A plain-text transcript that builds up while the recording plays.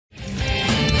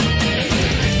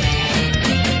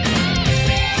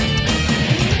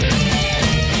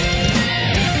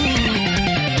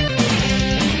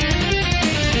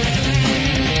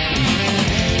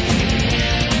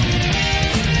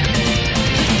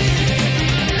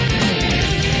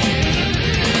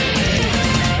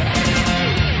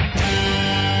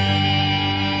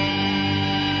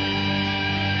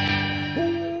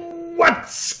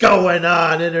going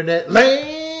on, Internet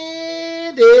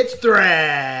Land? It's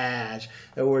Thrash.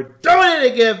 And we're doing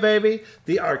it again, baby.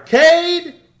 The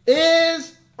arcade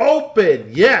is open.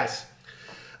 Yes.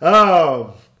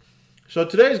 So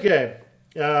today's game,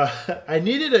 I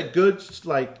needed a good,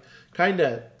 kind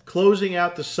of closing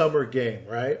out the summer game,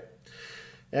 right?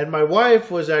 And my wife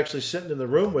was actually sitting in the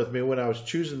room with me when I was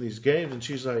choosing these games, and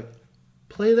she's like,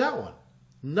 play that one.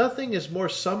 Nothing is more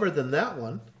summer than that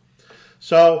one.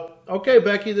 So, okay,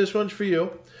 Becky, this one's for you.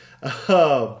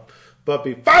 But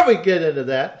before we get into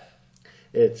that,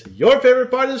 it's your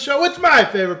favorite part of the show. It's my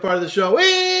favorite part of the show.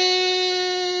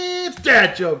 It's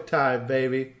dad joke time,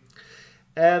 baby.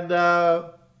 And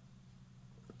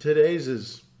today's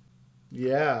is,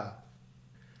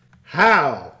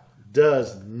 how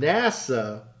does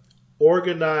NASA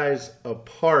organize a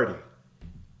party?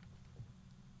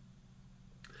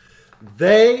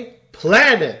 They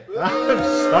plan it. I'm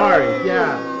sorry.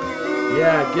 Yeah.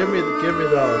 Give me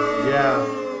those.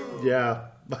 Yeah.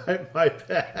 My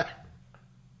bad.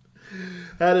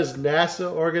 How does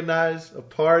NASA organize a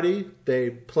party? They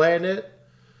plan it,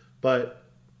 but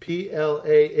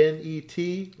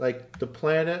Planet, like the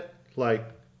planet, like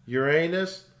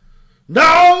Uranus.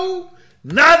 No,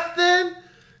 nothing.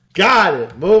 Got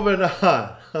it. Moving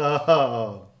on.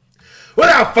 Oh.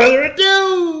 Without further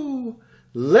ado,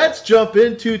 let's jump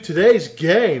into today's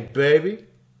game, baby.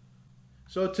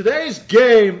 So today's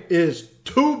game is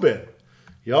Toobin.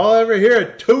 Y'all ever hear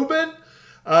of Toobin?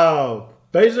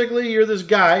 Basically, you're this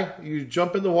guy. You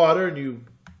jump in the water and you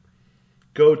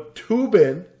go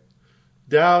tubing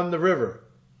down the river.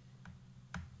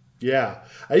 Yeah.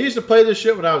 I used to play this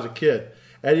shit when I was a kid.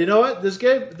 And you know what? This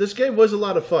game was a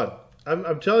lot of fun.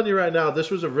 I'm telling you right now, this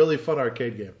was a really fun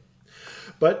arcade game.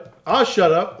 But I'll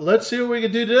shut up. Let's see what we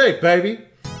can do today, baby.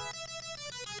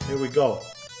 Here we go.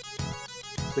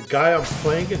 The guy I'm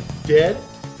playing is dead?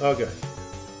 Okay.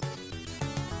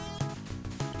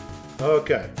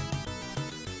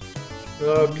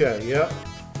 Okay, yep.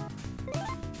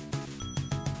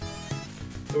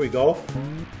 There we go.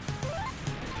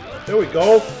 There we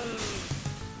go.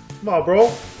 Come on,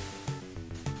 bro.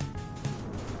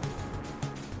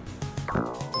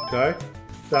 Okay.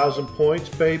 1,000 points,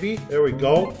 baby. There we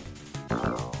go.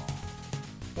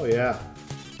 Oh, yeah.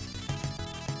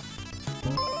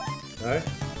 Okay.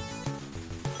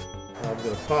 I'm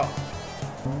gonna pop.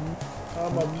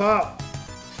 I'm gonna pop.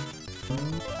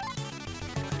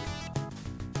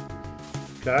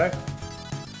 Okay.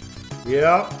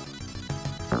 Yeah.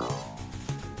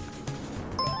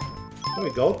 There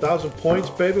we go. 1,000 points,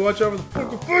 baby. Watch out for the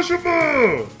fucking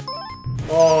fisherman.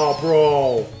 Oh,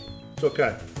 bro. It's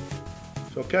okay.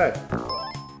 It's okay.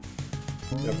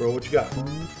 Yeah, bro. What you got?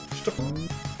 Stuck one.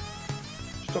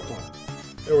 Stuck one.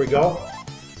 There we go.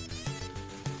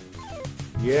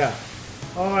 Yeah.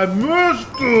 Oh, I missed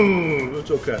it.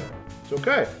 It's okay. It's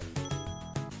okay.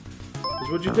 That's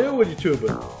what you do when you tube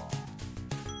it.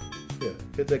 Yeah,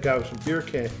 hit that guy with some beer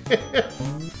can.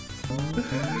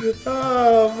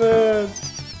 Oh, man.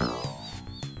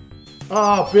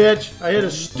 Oh, bitch. I hit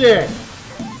a stick.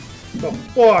 The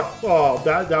fuck? Oh,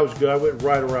 that was good. I went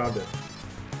right around it.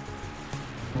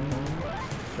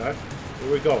 Okay.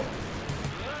 Here we go.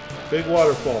 Big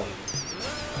waterfall.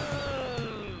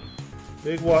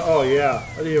 Big water. Oh, yeah.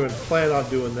 I didn't even plan on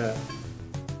doing that.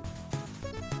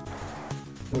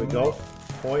 Here we go.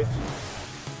 Points.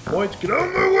 Points. Get out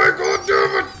of my way. God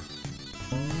damn it.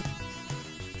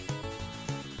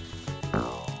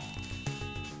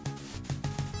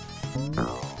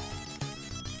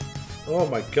 Oh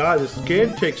my god, this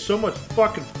game takes so much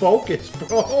fucking focus,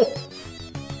 bro.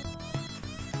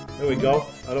 There we go.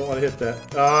 I don't want to hit that.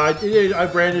 I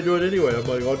ran into it anyway. I'm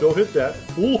like, oh, don't hit that.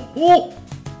 Ooh, ooh.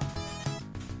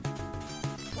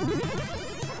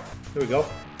 There we go.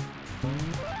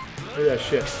 Give me that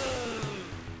shit.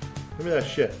 Give me that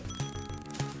shit.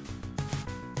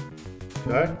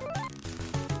 Okay.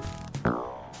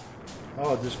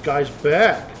 Oh, this guy's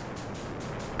back.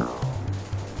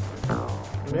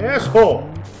 An asshole!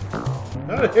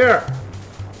 Out of here!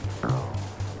 Oh,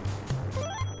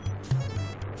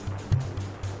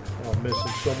 I'm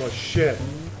missing so much shit.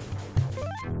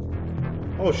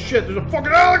 Oh shit, there's a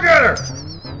fucking alligator!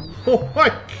 Oh my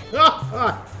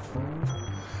god!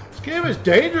 This game is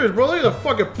dangerous, bro. Look at the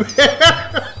fucking bear!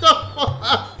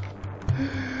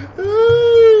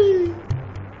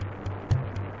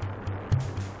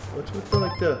 What the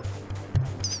fuck?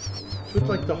 What's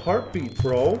with the heartbeat,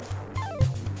 bro?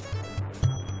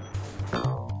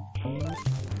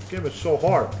 This game is so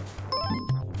hard.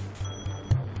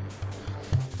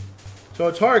 So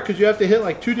it's hard because you have to hit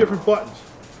like 2 different buttons.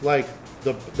 Like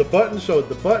the button. So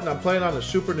the button, I'm playing on the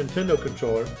Super Nintendo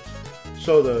controller.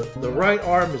 So the right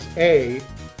arm is A,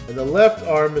 and the left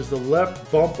arm is the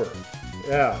left bumper.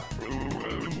 Yeah.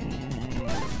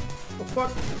 The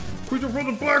fuck? Creature from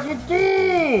the Black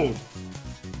Lagoon!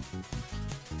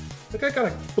 That guy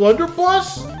got a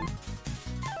blunderbuss?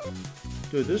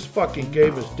 Dude, this fucking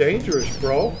game is dangerous,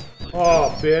 bro.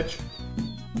 Oh, bitch.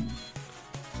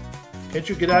 Can't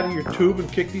you get out of your tube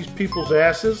and kick these people's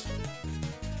asses?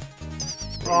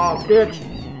 Oh, bitch.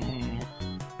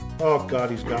 Oh, God,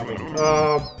 he's got me.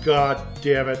 Oh, God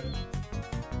damn it.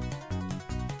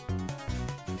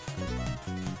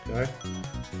 Okay.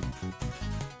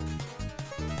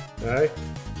 Okay.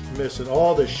 Missing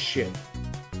all the shit.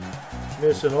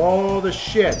 Missing all the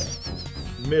shit.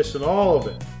 Missing all of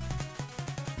it.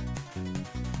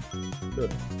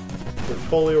 Good. We're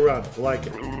totally around it. I like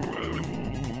it.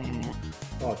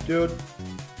 Oh, dude.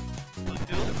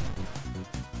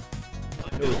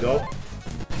 Here we go.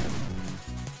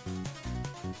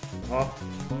 Oh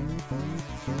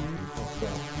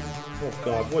God. Oh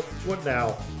God. What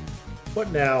now?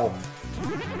 What now?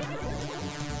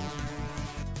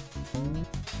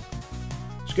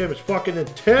 This game is fucking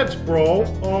intense, bro.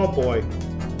 Oh boy.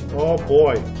 Oh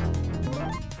boy.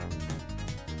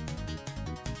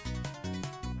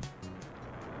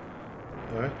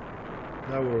 Alright.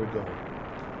 Now where are we going?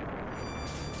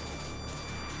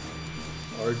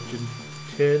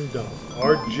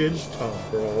 Argentum,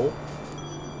 bro.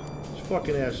 This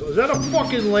fucking asshole. Is that a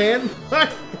fucking land?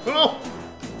 Bro.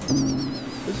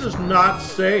 This is not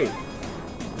safe.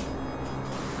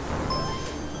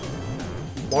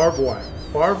 Barbed wire.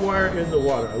 Barbed wire in the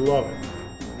water. I love it.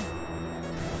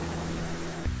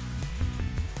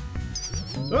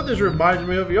 You know what this reminds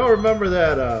me of? Y'all remember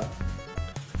that a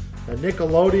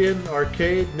Nickelodeon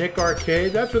arcade, Nick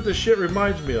Arcade? That's what this shit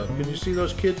reminds me of. Can you see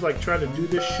those kids like trying to do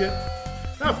this shit?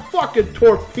 That fucking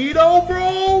torpedo,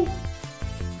 bro!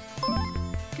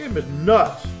 Game is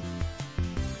nuts.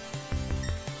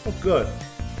 Oh, good.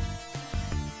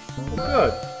 Oh,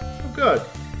 good. Oh, good.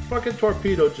 Fucking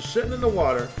torpedo just sitting in the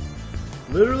water,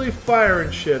 literally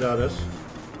firing shit at us.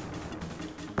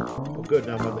 Oh, good.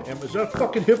 Now I'm on the end. Is that a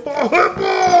fucking hippo?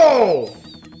 Hippo!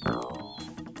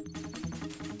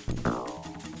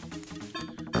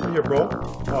 Come here, bro.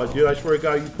 Oh, dude, I swear to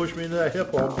God, you pushed me into that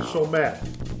hippo. I'm so mad.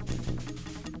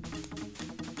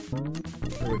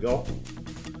 There we go.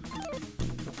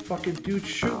 Fucking dude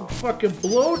shooting fucking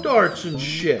blow darts and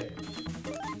shit.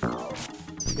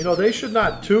 You know, they should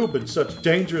not tube in such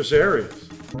dangerous areas.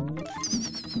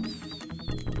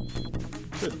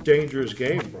 It's a dangerous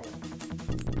game, bro.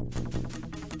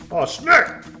 Oh,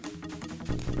 snake!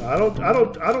 I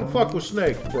don't fuck with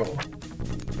snakes, bro.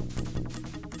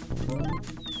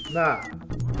 Nah.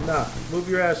 Move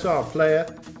your ass on, player.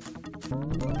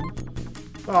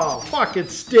 Oh, fucking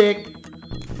stick.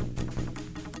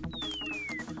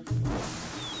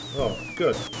 Oh,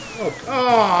 good. Oh,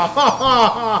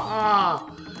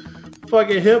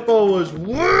 fucking hippo was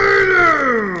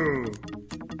waiting.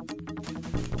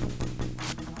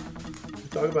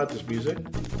 Talk about this music.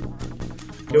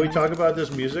 Can we talk about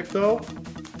this music though?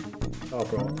 Oh,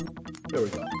 bro. There we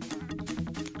go.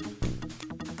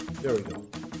 There we go.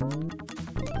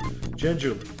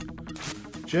 Gingerly.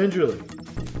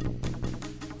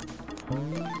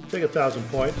 Take 1,000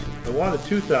 points. I wanted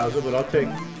 2,000, but I'll take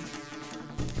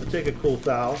a cool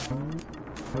thou.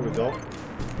 There we go.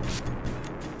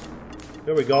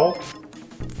 There we go.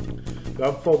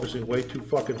 I'm focusing way too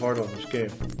fucking hard on this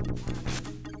game.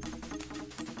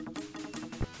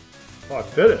 Oh, I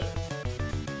finished.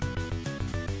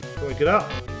 Can we get out?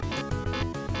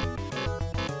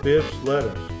 Biff's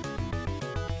letters.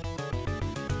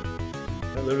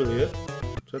 Is that literally it?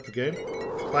 Is that the game?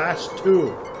 Class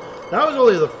 2. That was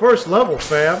only the first level,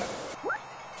 fam.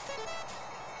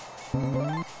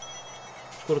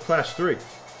 Let's go to Class 3.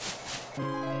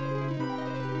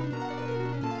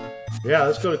 Yeah,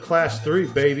 let's go to Class 3,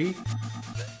 baby.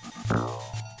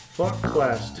 Fuck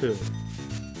Class 2.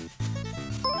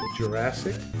 The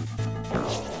Jurassic?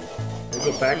 They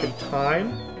go back in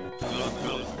time?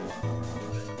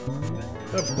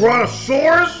 The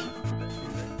Brontosaurus?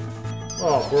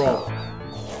 Oh, bro.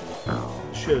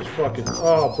 This shit is fucking...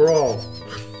 Oh, bro.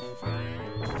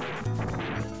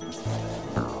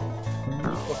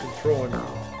 Fucking throwing...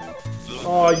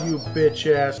 Oh, you bitch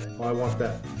ass. Oh, I want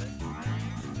that.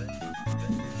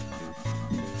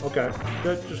 Okay.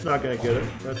 That's just not gonna get it.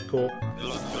 That's cool.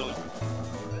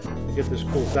 Get this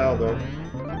cool thou, though.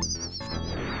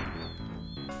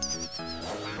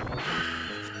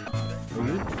 Are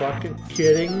you fucking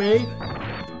kidding me?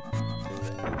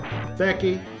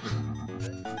 Becky.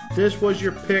 This was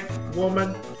your pick,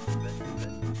 woman.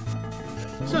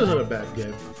 This isn't a bad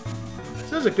game.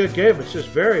 This is a good game. It's just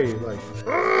very, like...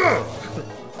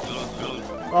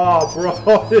 Oh, bro.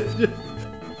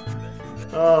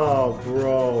 Oh,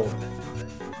 bro.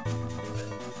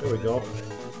 There we go.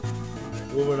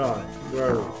 Moving on.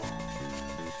 Where are we?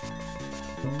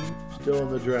 Still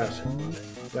in the Jurassic.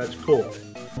 That's cool.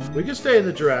 We can stay in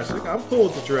the Jurassic. I'm cool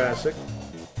with the Jurassic.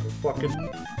 We'll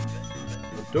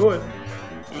do it.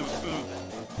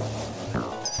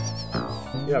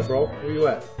 Yeah, bro. Where you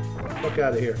at? Fuck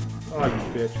out of here. Oh, you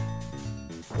bitch.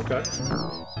 Okay.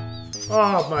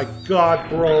 Oh my god,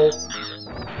 bro.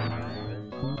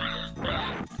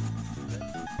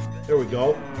 There we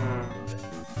go.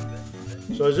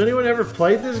 So has anyone ever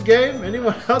played this game?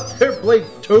 Anyone out there played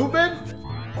Toobin?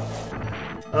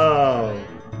 Oh.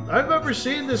 I remember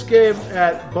seeing this game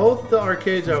at both the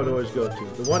arcades I would always go to.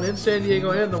 The one in San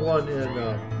Diego and the one in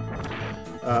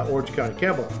Orange County,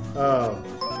 Camelot.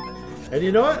 And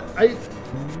you know what?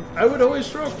 I would always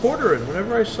throw a quarter in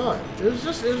whenever I saw it. It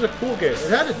was a cool game. It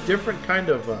had a different kind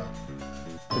of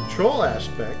control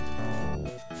aspect.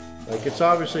 Like, it's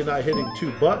obviously not hitting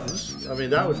 2 buttons. I mean,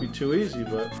 that would be too easy,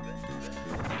 but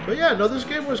yeah, no, this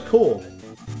game was cool.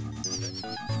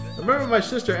 I remember my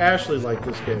sister Ashley liked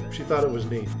this game. She thought it was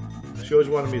neat. She always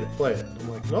wanted me to play it. I'm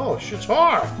like, no, shit's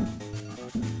hard.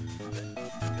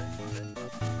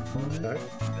 Okay.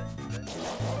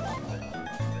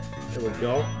 There we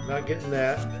go. Not getting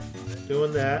that.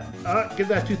 Doing that. Give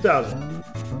that 2,000.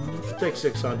 Take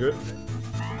 600.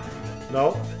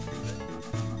 No.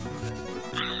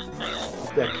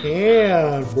 Get that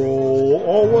can, bro.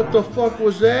 Oh, what the fuck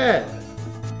was that?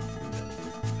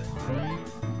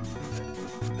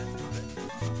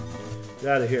 Get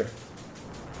out of here.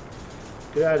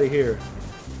 Get out of here.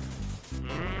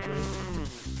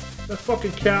 That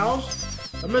fucking cows?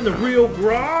 I'm in the Rio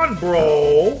Grande,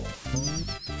 bro.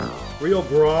 Rio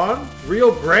Grande?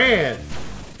 Rio Grande.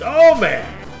 Oh, man.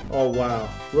 Oh, wow.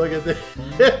 Look at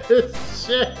this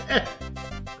shit.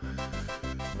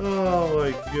 Oh,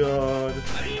 my God.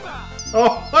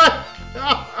 Oh, my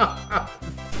God.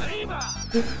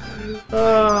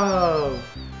 Oh.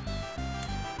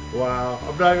 Wow.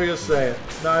 I'm not even going to say it.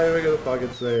 Not even going to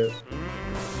fucking say it.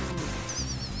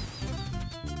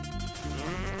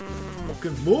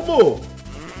 Fucking moo-moo.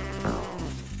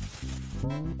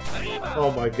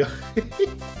 Oh my god.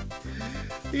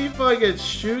 He fucking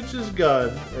shoots his gun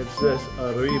and says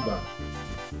Arriba.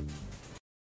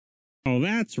 Oh,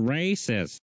 that's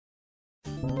racist.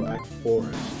 Black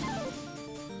Forest.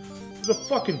 There's a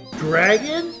fucking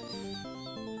dragon?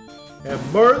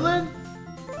 And Merlin?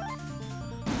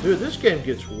 Dude, this game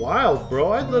gets wild,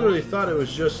 bro. I literally thought it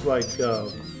was just like,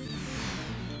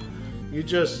 you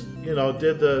just, you know,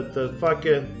 did the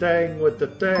fucking thing with the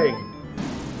thing.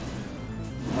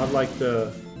 Unlike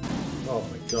the... Oh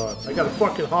my god. I got a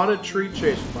fucking haunted tree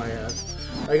chasing my ass.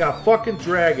 I got fucking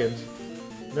dragons.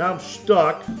 Now I'm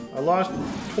stuck. I lost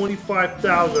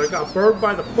 25,000. I got burned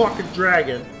by the fucking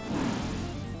dragon.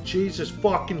 Jesus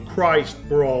fucking Christ,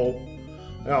 bro.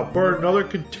 I'll burn another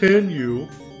continue.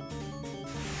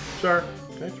 Sir,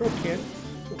 can I throw a can?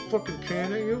 Throw a fucking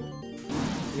can at you?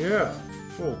 Yeah.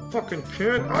 Throw a fucking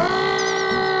can.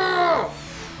 Ah!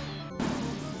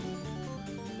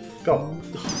 Go.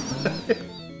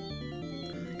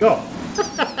 Go.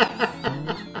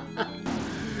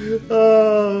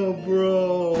 Oh,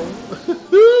 bro.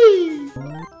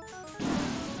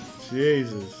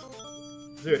 Jesus.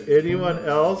 Is there anyone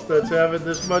else that's having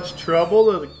this much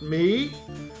trouble like me?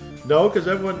 No, because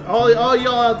everyone... all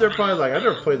y'all out there probably like, I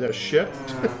never played that shit.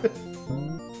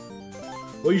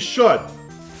 Well, you should.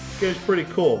 This game's pretty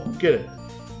cool. Get it.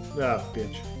 Ah,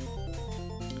 bitch.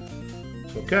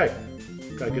 It's okay.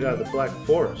 Gotta get out of the Black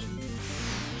Forest.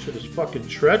 Shit is fucking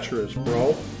treacherous,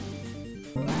 bro.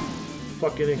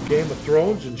 Fucking in Game of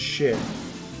Thrones and shit.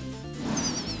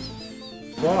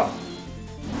 Fuck.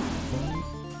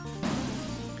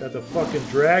 Got the fucking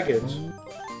dragons.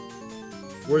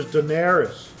 Where's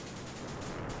Daenerys?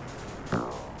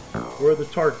 Where are the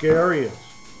Targaryens?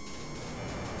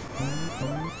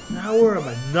 Now we're in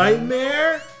a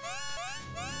nightmare?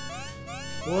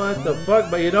 What the fuck?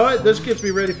 But you know what? This gets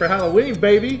me ready for Halloween,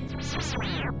 baby.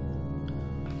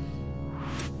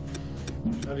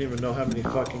 I don't even know how many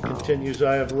fucking continues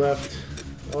I have left.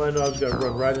 All I know is gonna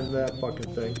run right into that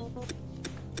fucking thing.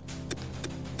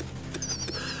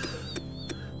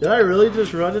 Did I really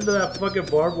just run into that fucking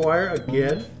barbed wire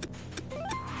again?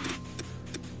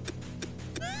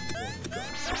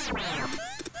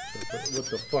 What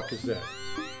the fuck is that?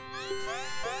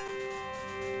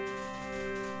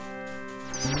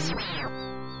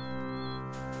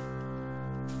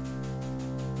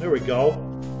 There we go.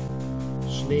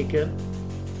 Sneaking.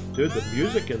 Dude, the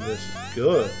music in this is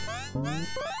good.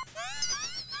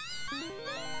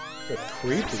 It's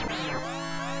creepy.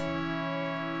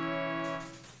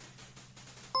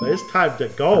 But it's time to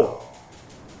go.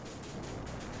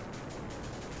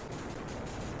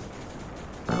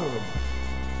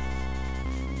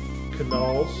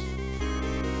 Canals.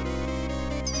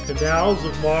 Canals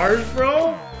of Mars,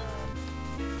 bro?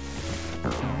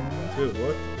 Dude,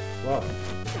 what the fuck?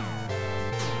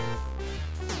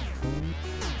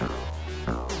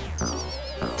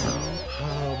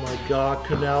 Oh my god,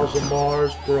 Canals of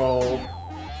Mars, bro.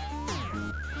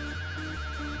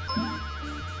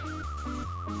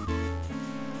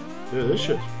 Dude,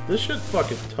 this shit's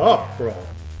fucking tough, bro.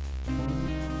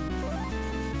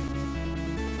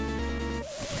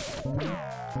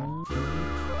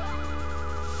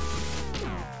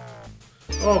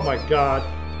 Oh my god.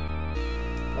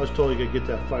 I was totally gonna get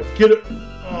that fight. Get it!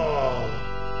 Oh.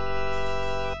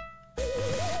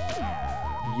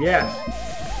 Yes!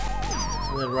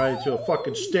 And then right into a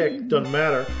fucking stick. Doesn't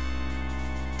matter.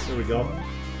 There we go.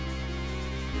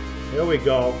 There we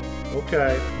go.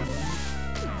 Okay.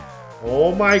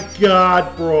 Oh my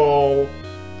god, bro.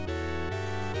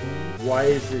 Why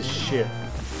is this shit?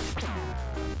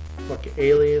 Fucking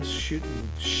aliens shooting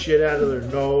shit out of their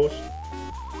nose.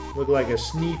 Look like a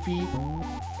sneefy.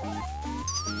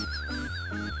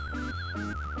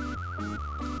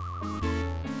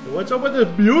 What's up with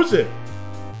this music?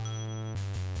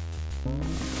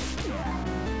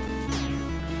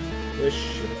 This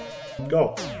shit.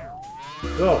 Go.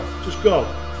 Go. Just go.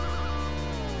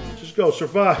 Just go.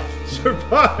 Survive.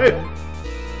 Survive.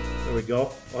 There we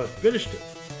go. Oh, I finished it.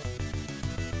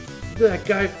 Look at that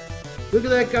guy. Look at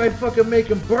that guy fucking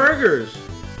making burgers.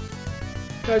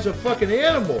 This guy's a fucking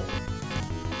animal.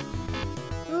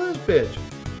 Look at this bitch.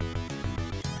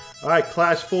 Alright,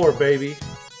 class 4, baby.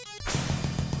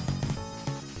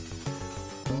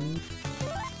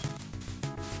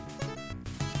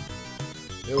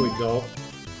 There we go.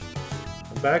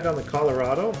 I'm back on the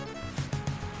Colorado.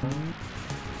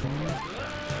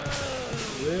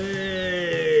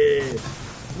 Hey.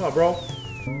 Come on, bro.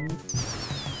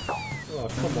 Oh,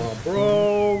 come on,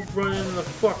 bro. Run into the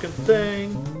fucking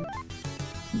thing.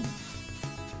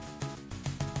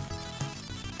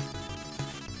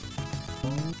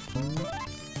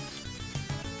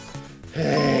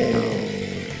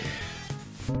 Hey.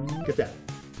 Get that.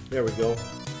 There we go.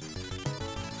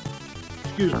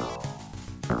 Excuse me.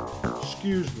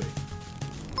 Excuse me.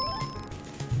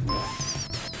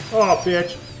 Oh,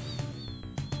 bitch.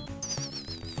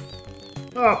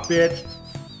 Oh, bitch.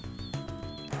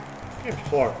 Can't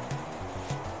fart.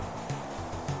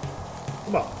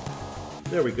 Come on.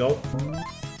 There we go.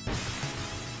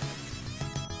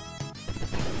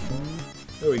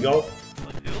 There we go.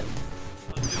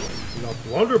 Now,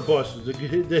 blunderbusses,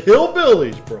 the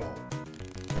hillbillies, bro.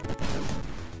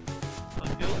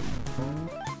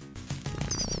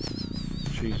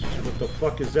 Jesus, what the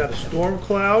fuck is that? A storm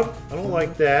cloud? I don't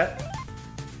like that.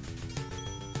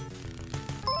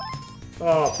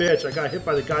 Oh, bitch, I got hit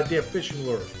by the goddamn fishing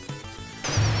lure.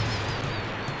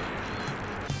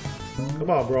 Come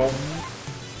on, bro.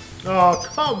 Oh,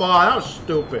 come on, that was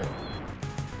stupid.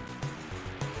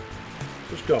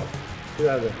 Let's go. Get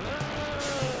out of there.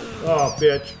 Oh,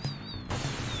 bitch.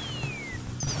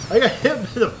 I got hit in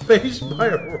the face by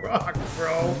a rock,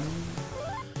 bro.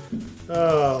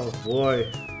 Oh,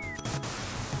 boy.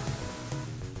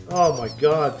 Oh, my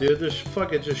God, dude. There's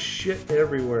fucking just shit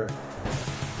everywhere.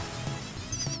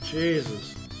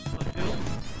 Jesus.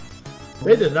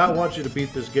 They did not want you to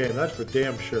beat this game. That's for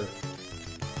damn sure.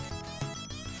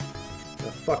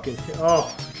 That fucking...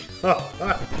 Oh,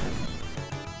 God.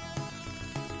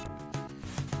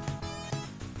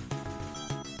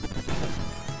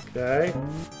 Okay.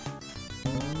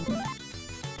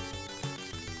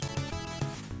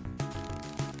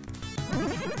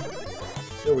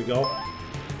 There we go.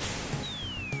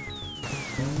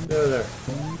 There.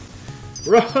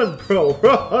 Run, bro,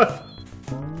 run!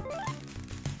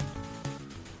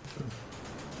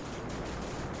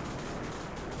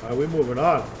 Alright, we're moving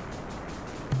on.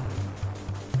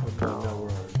 Okay, now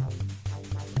we're on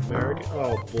American.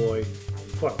 Oh boy.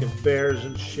 Fucking bears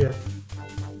and shit.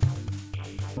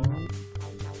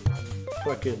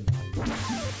 Fucking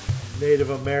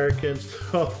Native Americans.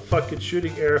 Oh, fucking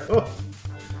shooting arrows.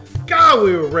 God,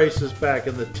 we were racist back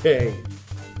in the day.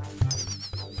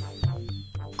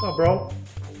 Oh, bro.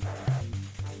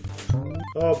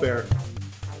 Oh, bear.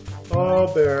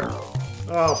 Oh, bear.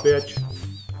 Oh, bitch.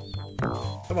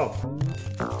 Come on.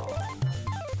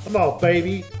 Come on,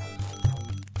 baby.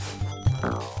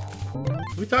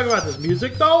 we talking about this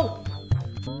music though?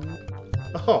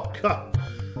 Oh god.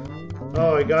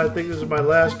 Oh my god, I think this is my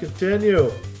last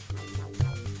continue.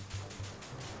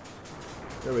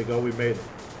 There we go, we made it.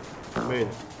 We made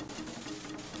it.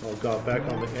 Oh god, back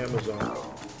on the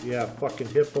Amazon. Yeah, fucking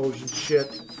hippos and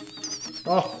shit.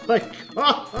 Oh my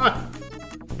god!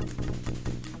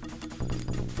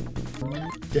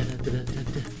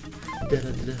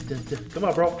 Come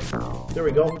on, bro. There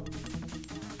we go.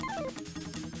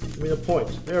 Give me the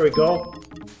points. There we go.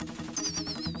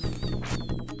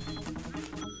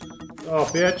 Oh,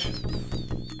 bitch.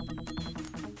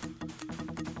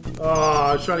 Oh,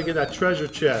 I was trying to get that treasure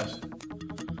chest.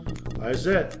 That's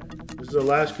it. This is the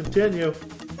last continue.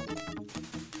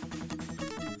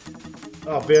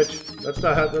 Oh, bitch. That's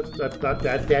not how. That's not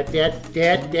that bad.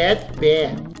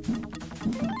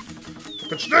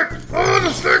 Fucking stick! Oh,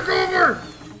 the stick over!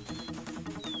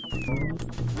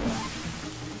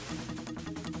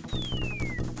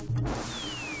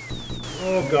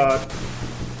 Oh god.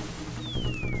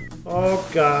 Oh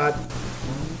god.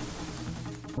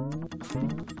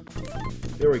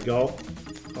 There we go.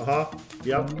 Uh-huh.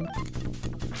 Yep.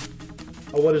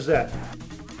 Oh, what is that?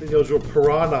 I think those were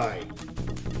piranha.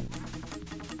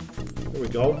 There we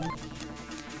go.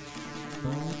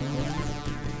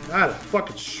 God, I'm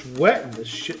fucking sweating this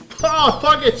shit. Oh,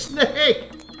 fucking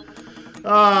snake!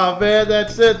 Oh, man,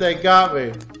 that's it. They got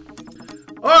me.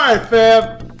 Alright,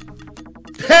 fam.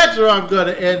 That's where I'm going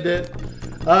to end it.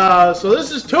 So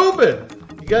this is Toobin.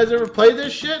 You guys ever played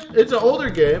this shit? It's an older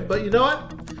game, but you know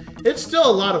what? It's still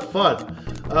a lot of fun.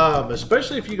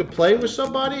 Especially if you can play with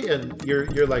somebody and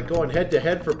you're like going head to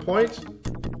head for points.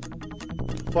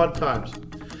 Fun times.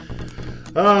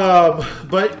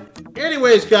 But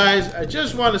anyways, guys, I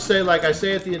just want to say, like I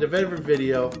say at the end of every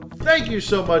video, thank you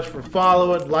so much for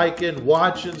following, liking,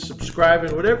 watching,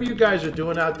 subscribing, whatever you guys are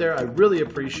doing out there. I really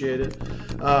appreciate it.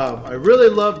 I really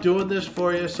love doing this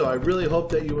for you, so I really hope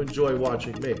that you enjoy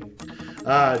watching me.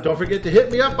 Don't forget to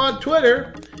hit me up on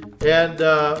Twitter and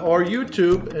or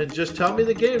YouTube and just tell me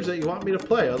the games that you want me to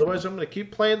play. Otherwise, I'm going to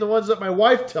keep playing the ones that my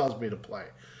wife tells me to play.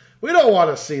 We don't want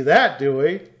to see that, do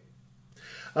we?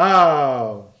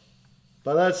 Oh,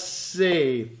 but let's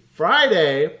see.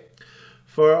 Friday,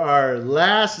 for our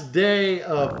last day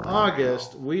of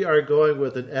August, we are going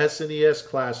with an SNES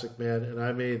Classic, man. And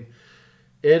I mean,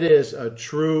 it is a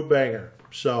true banger.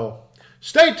 So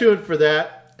stay tuned for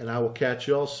that, and I will catch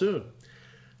you all soon.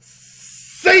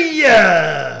 See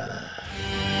ya!